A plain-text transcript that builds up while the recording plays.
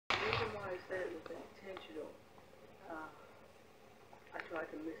said it was intentional. I tried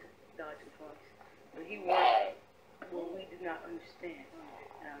to miss God twice. But he worked what we did not understand.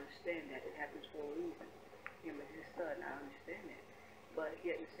 And I understand that. It happens for a reason. Him and his son, I understand that. But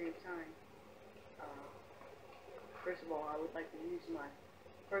yet at the same time, first of all, I would like to use my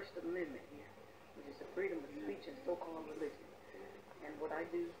First Amendment here, which is the freedom of speech and so-called religion. And what I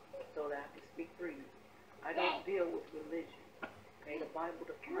do so that I can speak freely. I don't deal with religion. Okay, the Bible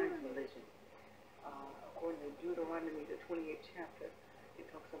defines religion. According to Deuteronomy, the 28th chapter, it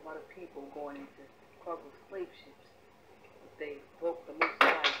talks about a people going into cargo slave ships. They broke the Most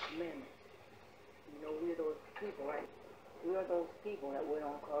High's commandments. You know, we're those people, right? We are those people that went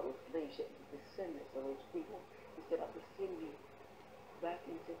on cargo slave ships, the descendants of those people. He said, I'll send you back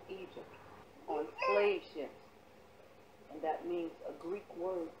into Egypt on slave ships. And that means a Greek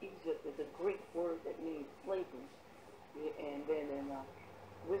word. Egypt is a Greek word that means slavery. And then in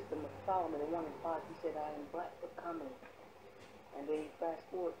Wisdom of Solomon, 1:5, he said, I am black but comely. And then you fast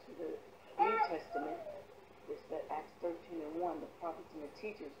forward to the New Testament, it's that Acts 13:1, the prophets and the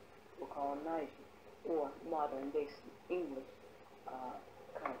teachers were called Niger, or modern day English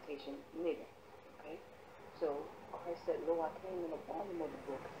connotation, nigger. Okay? So Christ said, Lo, I came in the volume of the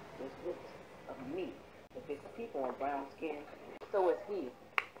book, there's books of me. If it's people in brown skin, so is he.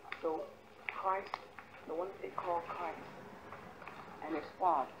 So Christ, the one that they call Christ, and his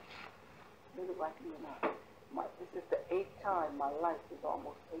Father, they look like you and I. This is the 8th time my life is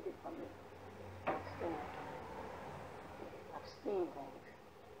almost taken from me. I understand. I've seen things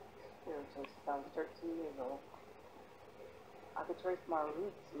spiritually since I was 13 years old. I could trace my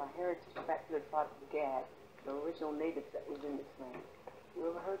roots, my heritage back to the tribe of Gad, the original natives that was in this land. You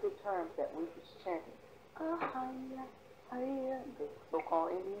ever heard the terms that we was chanting? Ahaya, Ahaya, the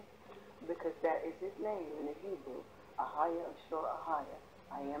so-called Indian? Because that is his name in the Hebrew. Ahaya, Ashur, Ahaya.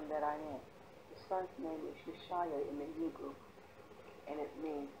 I am that I am. His son's name is Yeshaya in the Hebrew, and it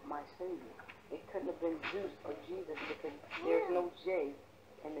means my Savior. It couldn't have been Zeus or Jesus because there's no J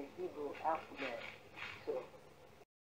in the Hebrew alphabet.